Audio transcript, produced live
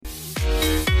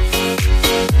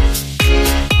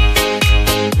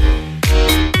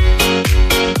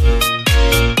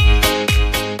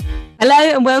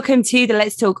and welcome to the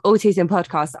Let's Talk Autism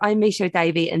podcast. I'm Misha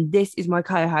Davey and this is my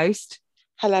co-host.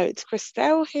 Hello, it's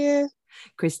Christelle here.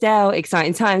 Christelle,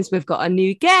 exciting times. We've got a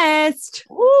new guest.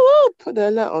 Woo, put the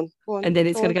alert on. Go on, and then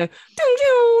it's going to go doo,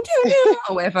 doo, doo, doo,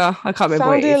 or whatever. I can't remember Sound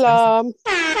what it is. alarm.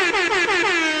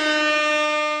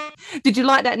 Did you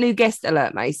like that new guest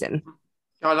alert, Mason?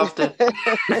 I loved it.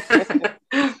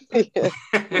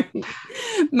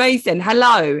 Mason,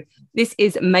 hello. This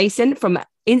is Mason from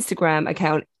Instagram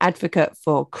account Advocate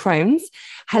for Crohn's.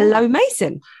 Hello,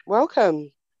 Mason.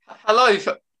 Welcome. Hello.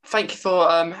 Thank you for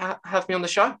having me on the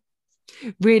show.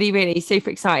 Really, really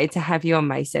super excited to have you on,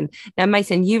 Mason. Now,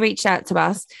 Mason, you reached out to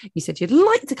us. You said you'd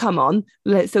like to come on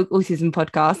Let's Talk Autism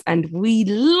podcast, and we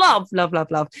love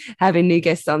having new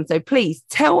guests on. So please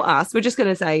tell us. We're just going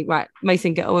to say, right,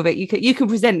 Mason, get on with it. You can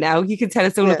present now. You can tell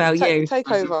us all about you. Take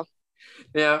over.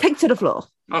 Yeah. Take to the floor.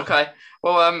 Okay.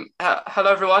 Well,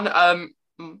 hello everyone.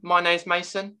 My name's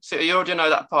Mason. So you already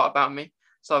know that part about me.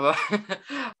 So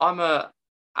I'm a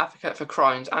advocate for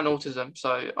Crohn's and autism.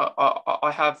 So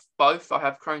I have both. I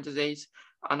have Crohn's disease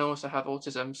and I also have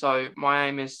autism. So my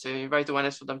aim is to raise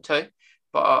awareness for them too.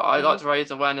 But I like to raise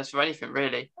awareness for anything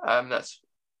really that's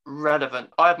relevant.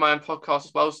 I have my own podcast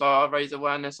as well, so I raise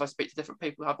awareness. I speak to different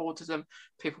people who have autism,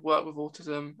 people who work with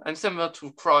autism, and similar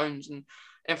to Crohn's and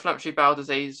inflammatory bowel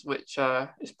disease, which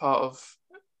is part of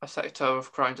a sector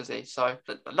of Crohn's disease. So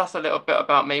that's a little bit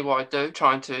about me, what I do,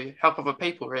 trying to help other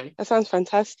people really. That sounds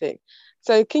fantastic.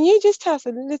 So can you just tell us a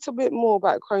little bit more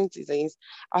about Crohn's disease?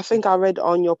 I think I read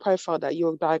on your profile that you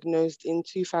were diagnosed in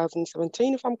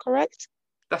 2017, if I'm correct.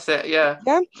 That's it, yeah.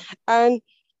 Yeah. And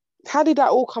how did that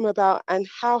all come about and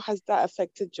how has that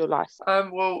affected your life?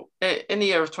 Well, in the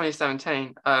year of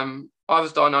 2017, I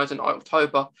was diagnosed in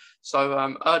October.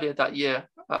 So earlier that year,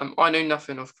 I knew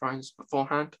nothing of Crohn's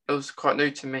beforehand. It was quite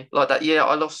new to me. Like that year,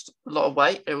 I lost a lot of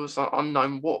weight. It was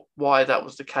unknown why that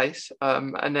was the case.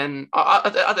 And then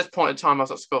at this point in time, I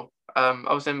was at school.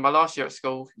 I was in my last year at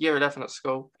school, year 11 at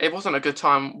school. It wasn't a good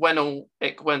time when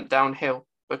it went downhill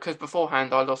because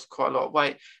beforehand, I lost quite a lot of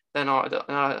weight. Then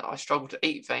I struggled to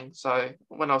eat things. So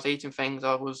when I was eating things,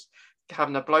 I was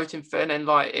having a bloating feeling.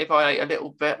 Like if I ate a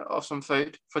little bit of some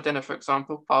food for dinner, for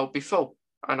example, I'll be full.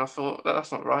 And I thought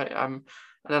that's not right. And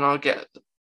then all of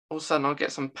a sudden I'll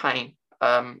get some pain.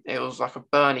 It was like a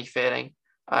burny feeling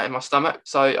in my stomach.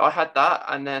 So I had that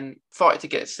and then fighted to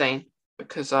get seen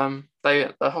because the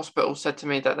hospital said to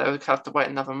me that they would have to wait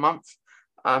another month.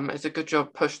 It's a good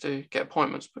job push to get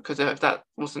appointments because if that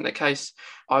wasn't the case,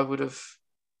 I would have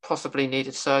possibly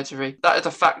needed surgery. That is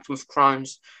a fact with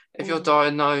Crohn's. If you're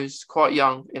diagnosed quite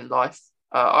young in life,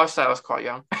 I say I was quite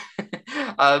young,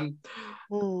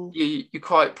 you're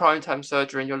quite prone to have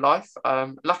surgery in your life.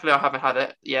 Luckily, I haven't had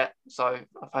it yet, so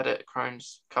I've had it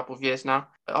Crohn's a couple of years now.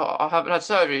 I haven't had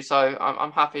surgery, so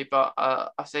I'm happy, but I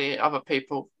see other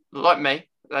people like me,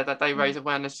 that they raise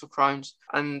awareness for Crohn's,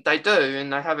 and they do,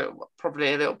 and they have it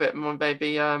probably a little bit more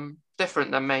maybe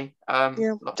different than me.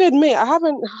 To admit, I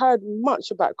haven't heard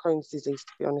much about Crohn's disease,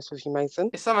 to be honest with you, Mason.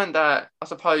 It's something that I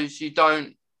suppose you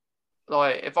don't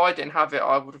like. If I didn't have it,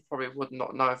 I would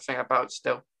not know a thing about it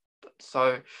still.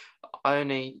 So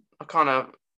I kind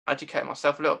of educate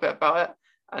myself a little bit about it,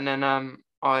 and then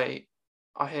I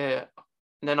hear,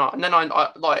 and then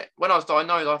I like when I was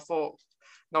diagnosed, I thought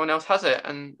no one else has it,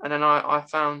 and then I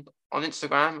found on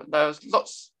Instagram there was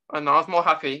lots, and I was more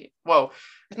happy. Well,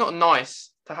 it's not nice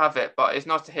to have it, but it's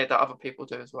nice to hear that other people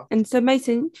do as well. And so,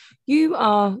 Mason, you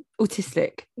are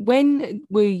autistic. When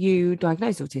were you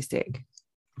diagnosed autistic?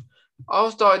 I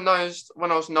was diagnosed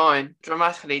when I was 9,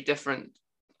 dramatically different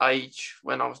age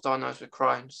when I was diagnosed with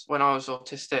Crohn's. When I was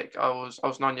autistic, I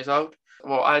was 9 years old.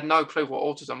 Well, I had no clue what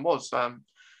autism was.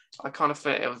 I kind of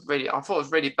thought it was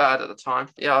really bad at the time.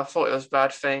 Yeah, I thought it was a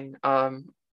bad thing.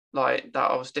 Like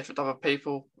that I was different to other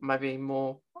people, maybe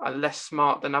more less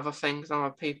smart than other things than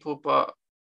other people, but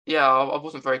yeah, I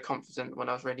wasn't very confident when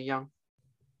I was really young.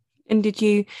 And did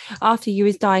you, after you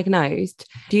was diagnosed,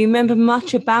 do you remember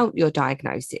much about your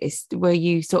diagnosis? Did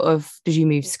you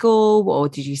move school or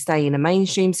did you stay in a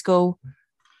mainstream school?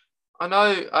 I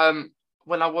know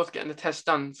when I was getting the test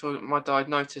done for my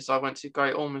diagnosis, I went to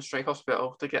Great Ormond Street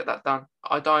Hospital to get that done.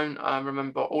 I don't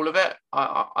remember all of it.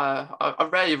 I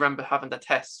rarely remember having the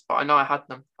tests, but I know I had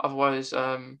them. Otherwise,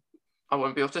 I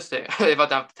wouldn't be autistic if I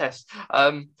didn't have the test.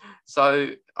 So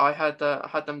I had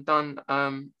them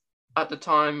done. At the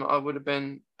time, I would have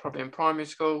been probably in primary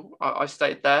school. I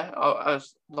stayed there. I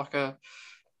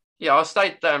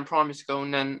stayed there in primary school,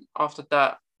 and then after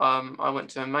that, I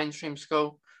went to a mainstream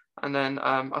school, and then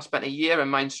I spent a year in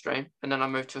mainstream, and then I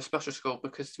moved to a special school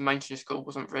because the mainstream school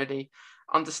wasn't really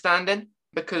understanding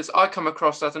because I come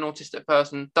across as an autistic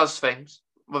person does things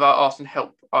without asking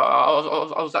help. I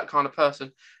was that kind of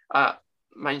person at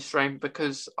mainstream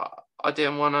because I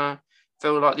didn't want to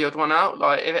feel like the odd one out.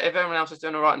 Like if everyone else is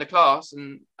doing all right in the class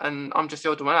and I'm just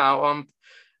the odd one out,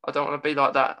 I don't want to be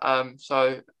like that.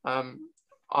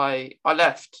 I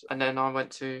left and then I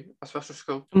went to a special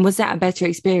school. And was that a better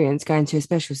experience going to a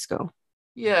special school?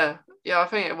 Yeah, I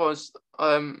think it was.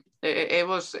 It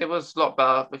was a lot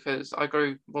better because I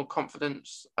grew more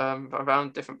confidence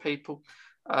around different people.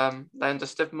 They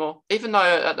understood more. Even though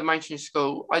at the mainstream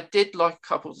school, I did like a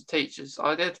couple of the teachers.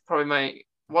 I did probably make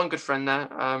one good friend there,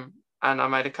 and I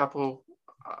made a couple.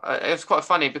 It was quite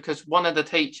funny because one of the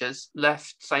teachers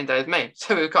left the same day as me,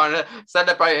 so we were kind of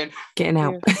celebrating getting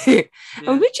out. Yeah.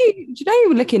 And do you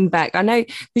know, looking back, I know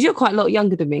because you're quite a lot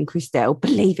younger than me and Christelle,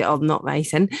 believe it or not,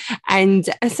 Mason. And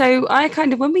so I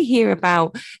kind of, when we hear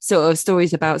about sort of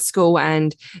stories about school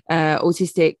and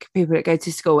autistic people that go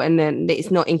to school and then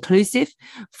it's not inclusive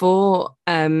for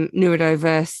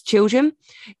neurodiverse children,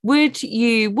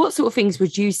 what sort of things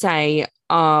would you say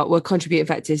were contributing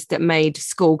factors that made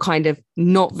school kind of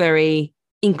not very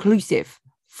inclusive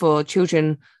for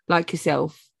children like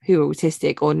yourself who are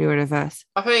autistic or neurodiverse?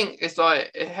 I think it's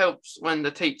like it helps when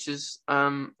the teachers,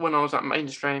 when I was at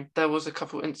mainstream, there was a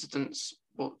couple of incidents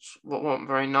which weren't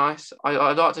very nice.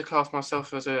 I like to class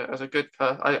myself as a good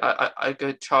a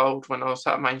good child when I was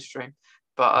at mainstream,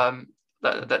 but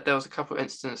that there was a couple of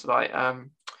incidents like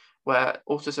where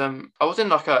autism, I was in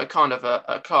like a kind of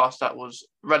a class that was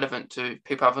relevant to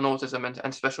people having autism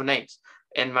and special needs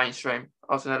in mainstream.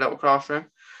 I was in a little classroom,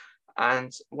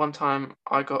 and one time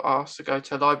I got asked to go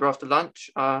to the library after lunch.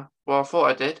 Well, I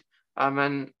thought I did,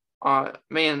 and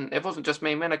it wasn't just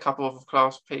me and a couple of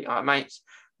class mates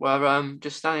were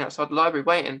just standing outside the library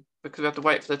waiting because we had to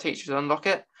wait for the teacher to unlock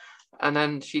it. And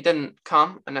then she didn't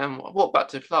come, and then I walked back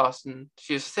to class, and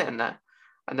she was sitting there.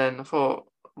 And then I thought,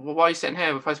 well, why are you sitting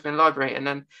here? We're supposed to be in the library. And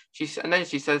then she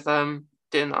says,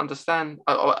 didn't understand.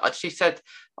 She said,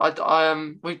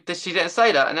 she didn't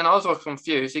say that. And then I was all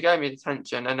confused. She gave me the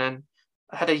attention, and then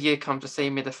I had a year come to see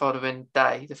me the following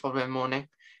morning.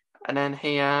 And then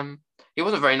he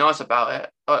wasn't very nice about it.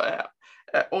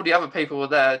 All the other people were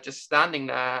there, just standing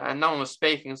there, and no one was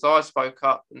speaking. So I spoke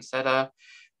up and said, I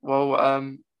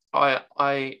went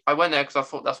there because I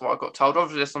thought that's what I got told.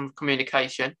 Obviously, there's some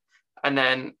communication and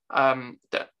then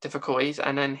difficulties.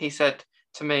 And then he said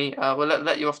to me, "Well,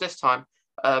 let you off this time."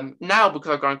 Now,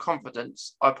 because I've grown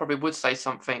confidence, I probably would say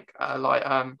something like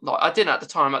I didn't at the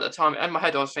time. At the time, in my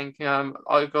head, I was thinking,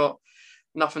 I got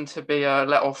nothing to be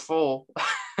let off for.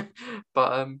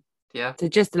 But yeah. So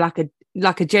just like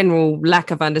a general lack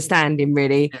of understanding,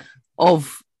 really,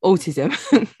 of autism.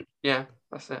 Yeah,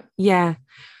 that's it. Yeah.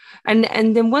 And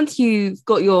then once you've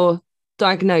got your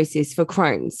diagnosis for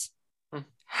Crohn's,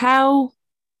 how,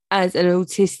 as an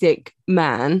autistic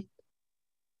man,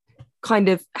 kind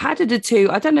of, how did the two,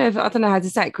 I don't know how to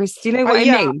say it, Chris, do you know what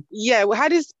I mean? Yeah, well, how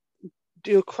does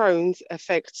your Crohn's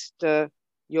affect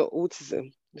your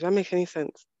autism? Does that make any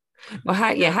sense? Well,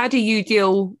 how do you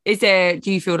deal, do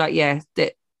you feel like,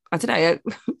 that, I don't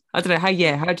know,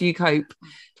 how do you cope?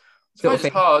 It's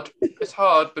hard. It's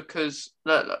hard because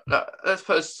let's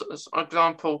put an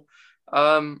example,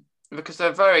 because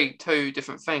they're very two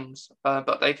different things,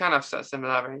 but they can have set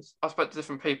similarities. I spoke to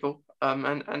different people,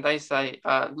 and they say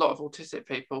a lot of autistic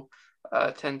people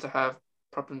tend to have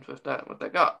problems with their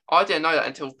gut. I didn't know that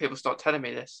until people start telling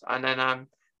me this, and then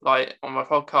like on my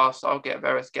podcast, I'll get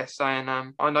various guests saying,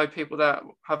 I know people that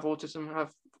have autism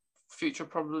have future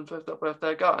problems with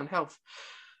their gut and health.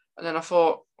 And then I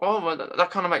thought, well,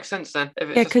 that kind of makes sense then. If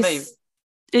it's just me.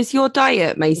 Is your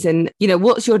diet, Mason,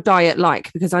 what's your diet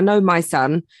like? Because I know my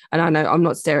son, and I know I'm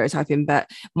not stereotyping, but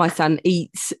my son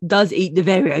does eat the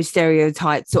very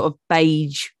stereotyped sort of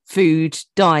beige food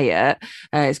diet.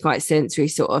 It's quite sensory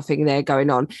sort of thing there going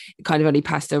on. Kind of only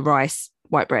pasta, rice,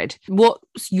 white bread.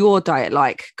 What's your diet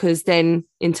like? Because then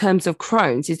in terms of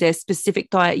Crohn's, is there a specific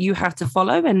diet you have to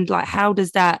follow? And like, how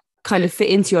does that kind of fit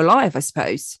into your life, I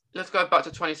suppose? Let's go back to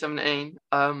 2017.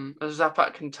 It was that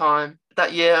back in time.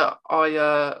 That year,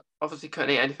 I obviously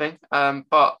couldn't eat anything,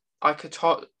 but I could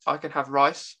have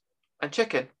rice and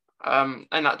chicken. In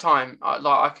that time,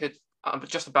 I could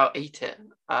just about eat it,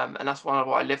 and that's what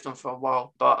I lived on for a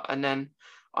while. And then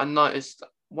I noticed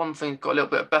one thing got a little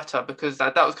bit better because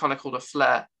that was kind of called a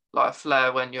flare. Like a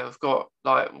flare when you've got,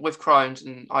 like with Crohn's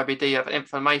and IBD, you have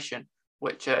inflammation,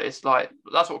 which is like,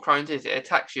 that's what Crohn's is. It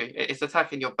attacks you. It's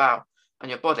attacking your bowel and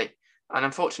your body. And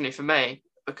unfortunately for me,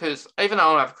 because even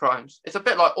though I have Crohn's, it's a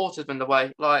bit like autism in the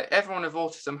way, like everyone with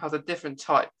autism has a different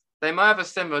type. They might have a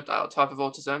similar type of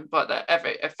autism, but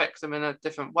it affects them in a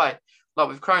different way. like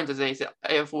with Crohn's disease,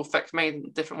 it will affect me in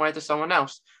a different way to someone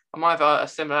else. I might have a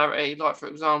similarity, like for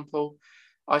example,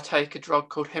 I take a drug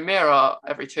called Humira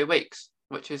every 2 weeks,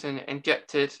 which is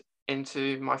injected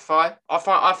into my thigh.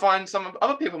 I find some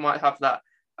other people might have that,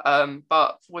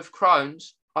 but with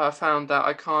Crohn's, I found that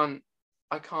I can't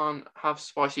have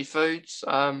spicy foods,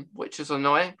 which is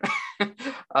annoying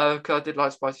because I did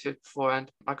like spicy food before, and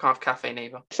I can't have caffeine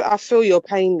either. So I feel your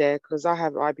pain there because I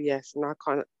have IBS and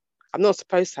I'm not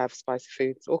supposed to have spicy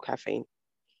foods or caffeine,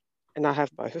 and I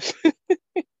have both.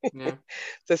 Yeah.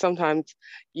 So sometimes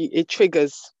it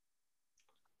triggers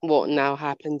what now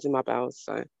happens in my bowels.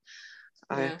 So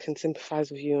I can sympathise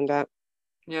with you on that.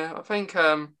 Yeah, I think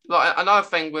like another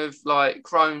thing with like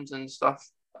Crohn's and stuff,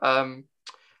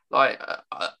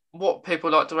 what people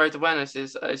like to raise awareness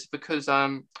is because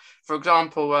for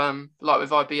example, like with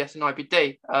IBS and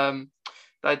IBD,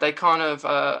 they kind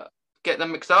of get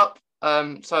them mixed up.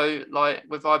 So like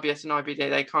with IBS and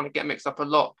IBD, they kind of get mixed up a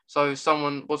lot. So if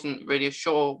someone wasn't really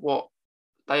sure what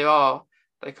they are,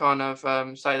 they kind of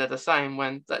say they're the same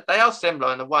when they are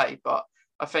similar in a way. But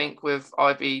I think with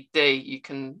IBD,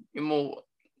 you're more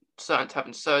certain to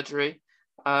having surgery,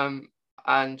 and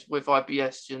with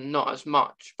IBS, you're not as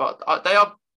much. But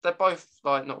they're both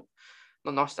like not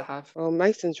nice to have. Well,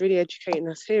 Mason's really educating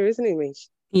us here, isn't he, Mish?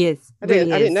 He is. I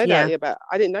didn't know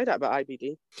that about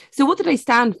IBD. So what do they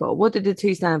stand for? What do the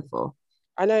two stand for?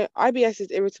 I know IBS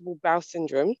is irritable bowel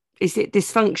syndrome. Is it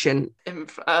dysfunction?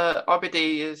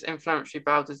 IBD is inflammatory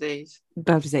bowel disease.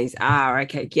 Bowel disease.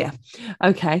 Okay. Yeah.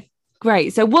 Okay.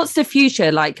 Great. So what's the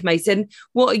future like, Mason?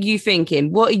 What are you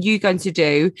thinking? What are you going to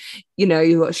do? You know,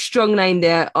 you've got a strong name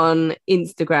there on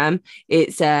Instagram.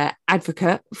 It's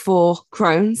advocate for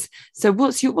Crohn's. So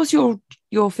what's your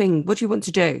thing? What do you want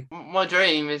to do? My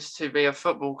dream is to be a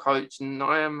football coach, and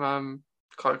I am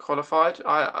quite qualified.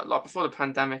 I like before the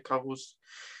pandemic, I was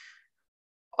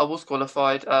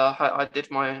qualified. I did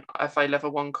my FA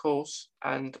level 1 course,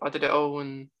 and I did it all,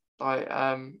 and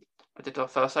I did the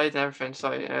first aid and everything.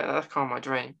 So yeah, that's kind of my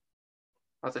dream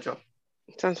as a job.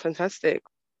 Sounds fantastic.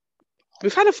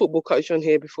 We've had a football coach on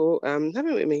here before,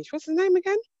 haven't we, Mish? What's his name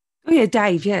again? Oh yeah,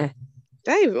 Dave. Yeah,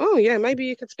 Dave. Oh yeah, maybe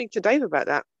you could speak to Dave about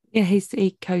that. Yeah,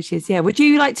 he coaches. Yeah. Would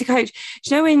you like to coach?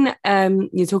 Do you know when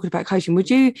you're talking about coaching, would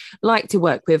you like to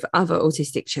work with other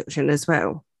autistic children as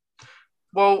well?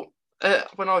 Well,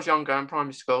 when I was younger in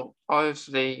primary school, I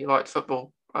obviously liked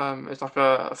football. It's like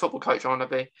a football coach I want to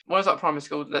be. When I was at primary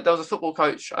school, there was a football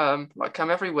coach like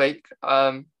come every week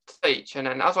to teach, and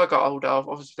then as I got older,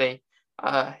 obviously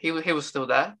he was still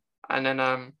there, and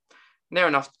then near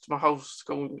enough to my whole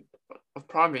school of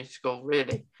primary school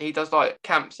really. He does like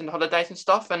camps and holidays and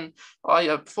stuff, and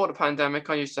I before the pandemic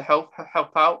I used to help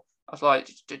out. I was like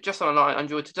just something I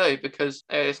enjoyed to do because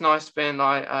it's nice being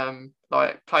like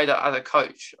played as a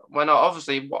coach when I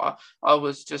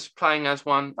was just playing as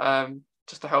one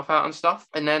just to help out and stuff.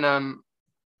 And then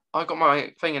I got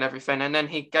my thing and everything, and then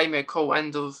he gave me a call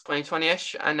end of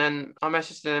 2020ish, and then I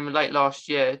messaged him late last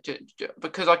year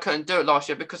because I couldn't do it last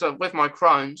year because with my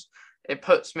Crohn's it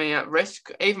puts me at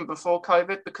risk even before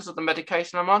COVID because of the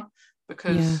medication I'm on,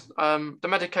 because the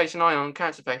medication I on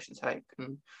cancer patients take,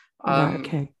 and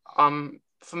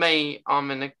for me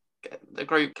I'm in the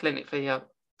group clinically a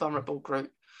vulnerable group.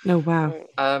 Oh wow.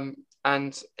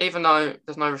 And even though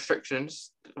there's no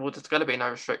restrictions, well, there's going to be no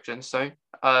restrictions, so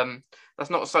that's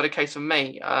not so the case for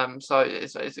me. So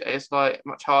it's like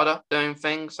much harder doing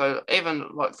things. So even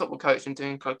like football coaching,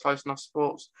 doing close enough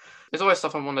sports, there's always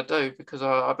stuff I want to do because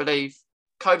I believe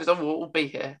COVID will be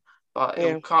here, but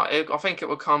I think it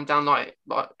will calm down. Like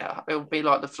it will be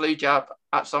like the flu jab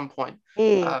at some point.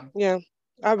 I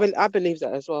believe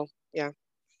that as well. Yeah.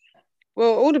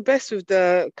 Well, all the best with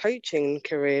the coaching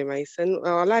career, Mason.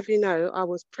 Well, I'll have you know, I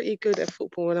was pretty good at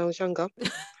football when I was younger.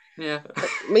 Yeah.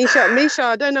 Misha,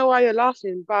 I don't know why you're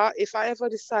laughing, but if I ever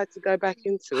decide to go back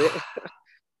into it,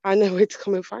 I know where to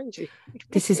come and find you.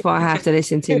 This is what I have to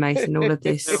listen to, Mason. All of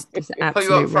this is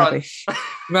absolute rubbish.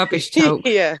 Rubbish talk.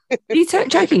 Yeah. Are you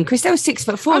joking? Christelle's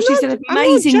 6'4". She's an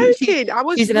amazing. I'm not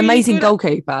joking. She's an amazing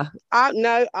goalkeeper.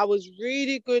 No, I was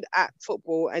really good at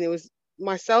football, and it was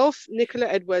myself, Nicola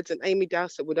Edwards, and Amy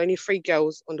Dowsett with only 3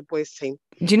 girls on the boys' team.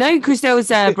 Do you know Christelle's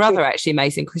brother, actually,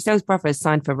 Mason? Christelle's brother is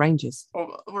signed for Rangers.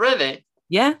 Oh, really?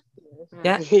 Yeah.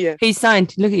 Yeah. He's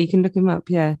signed. You can look him up.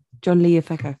 Yeah. John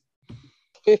Leofeco.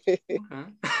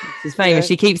 She's famous.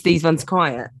 She keeps these ones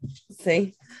quiet.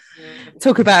 See?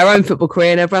 Talk about her own football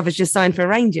career, and her brother's just signed for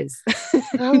Rangers.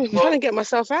 I'm trying to get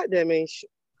myself out there, Mish.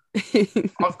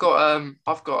 I've got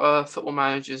a football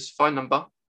manager's phone number.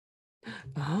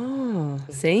 Oh,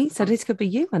 see, so this could be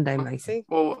you one day, Mason.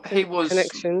 Well, he was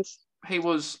connections. He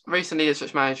was recently a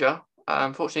switch manager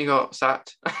Unfortunately, got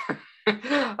sacked.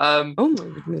 Oh my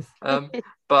goodness.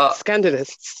 But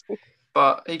Scandalous.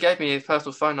 But he gave me his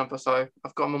personal phone number, so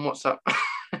I've got him on WhatsApp.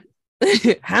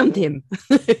 Hound him.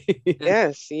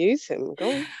 Yes, use him.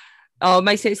 Go on. Oh,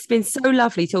 Mason, it's been so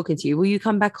lovely talking to you. Will you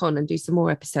come back on and do some more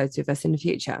episodes with us in the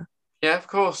future? Yeah, of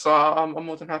course. I'm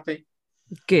more than happy.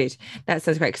 Good. That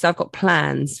sounds great, because I've got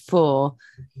plans for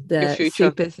Your the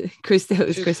future.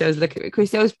 Christelle's looking at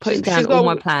Christelle's putting She's down got- all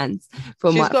my plans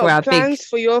for She's my got for our plans big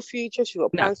for your future. She's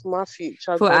got No. plans for my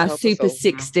future. for God our help us Super all.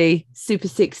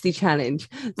 60 challenge.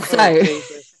 Oh, So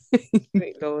Jesus.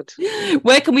 Sweet Lord.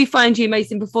 where can we find you,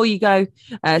 Mason, before you go,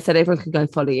 so that everyone can go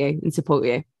and follow you and support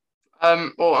you?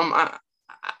 Well, I'm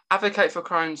Advocate for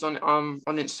Crohn's on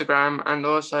Instagram, and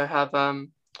also have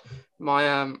my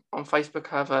on Facebook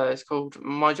have it's called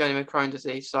My Journey with Crohn's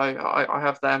Disease. So I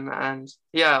have them, and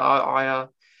yeah, I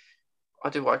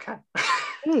do what I can.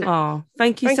 Oh,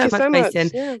 thank you Thank so you much, so much.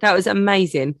 Mason. Yeah. That was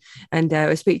amazing. And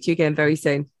I'll speak to you again very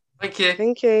soon. Thank you.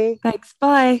 Thank you. Thanks.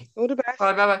 Bye. All the best.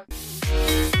 Bye.